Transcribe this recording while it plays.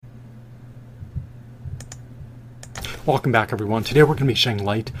Welcome back, everyone. Today we're going to be shedding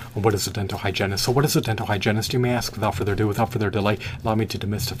light on what is a dental hygienist. So what is a dental hygienist, you may ask? Without further ado, without further delay, allow me to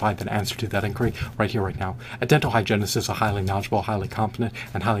demystify the answer to that inquiry right here, right now. A dental hygienist is a highly knowledgeable, highly competent,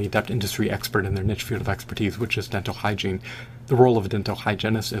 and highly adept industry expert in their niche field of expertise, which is dental hygiene. The role of a dental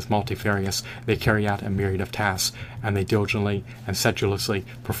hygienist is multifarious. They carry out a myriad of tasks, and they diligently and sedulously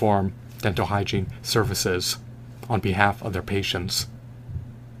perform dental hygiene services on behalf of their patients.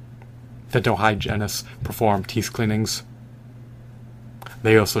 Dental hygienists perform teeth cleanings.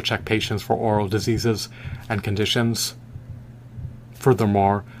 They also check patients for oral diseases and conditions.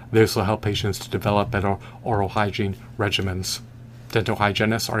 Furthermore, they also help patients to develop better oral hygiene regimens. Dental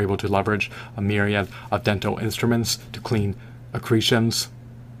hygienists are able to leverage a myriad of dental instruments to clean accretions,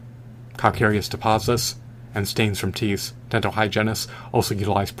 calcareous deposits, and stains from teeth. Dental hygienists also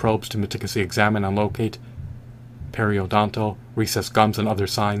utilize probes to meticulously examine and locate periodontal, recessed gums, and other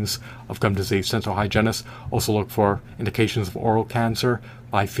signs of gum disease. Dental hygienists also look for indications of oral cancer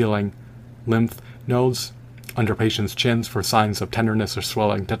by feeling lymph nodes under patients' chins for signs of tenderness or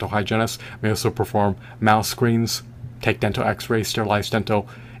swelling. Dental hygienists may also perform mouth screens, take dental x-rays, sterilize dental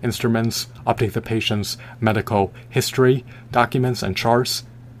instruments, update the patient's medical history, documents, and charts,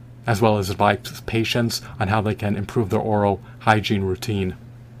 as well as advise patients on how they can improve their oral hygiene routine.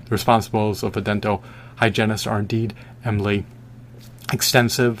 The responsibilities of a dental hygienists are indeed eminently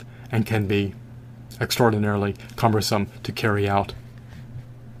extensive and can be extraordinarily cumbersome to carry out.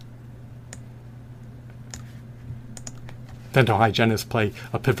 Dental hygienists play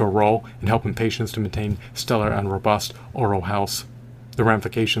a pivotal role in helping patients to maintain stellar and robust oral health. The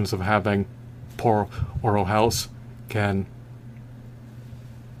ramifications of having poor oral health can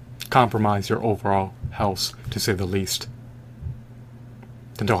compromise your overall health, to say the least.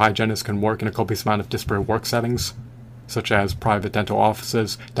 Dental hygienists can work in a copious amount of disparate work settings, such as private dental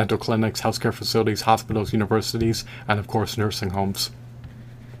offices, dental clinics, healthcare facilities, hospitals, universities, and of course nursing homes.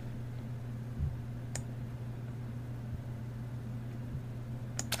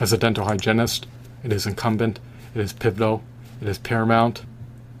 As a dental hygienist, it is incumbent, it is pivotal, it is paramount,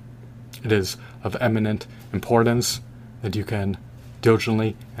 it is of eminent importance that you can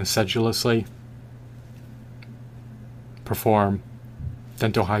diligently and sedulously perform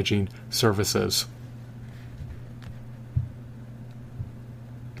dental hygiene services.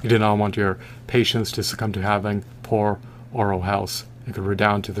 You do not want your patients to succumb to having poor oral health. It could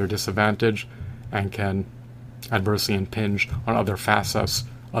redound to their disadvantage and can adversely impinge on other facets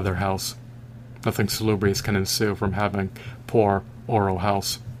of their health. Nothing salubrious can ensue from having poor oral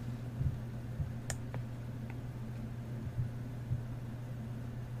health.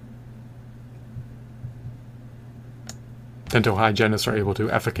 Dental hygienists are able to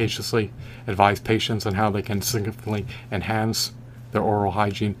efficaciously advise patients on how they can significantly enhance their oral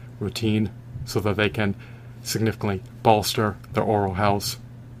hygiene routine so that they can significantly bolster their oral health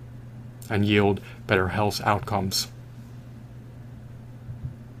and yield better health outcomes.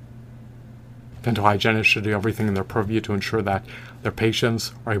 Dental hygienists should do everything in their purview to ensure that their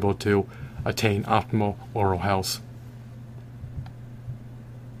patients are able to attain optimal oral health.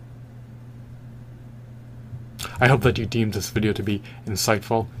 I hope that you deemed this video to be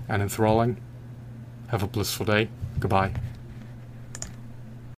insightful and enthralling. Have a blissful day. Goodbye.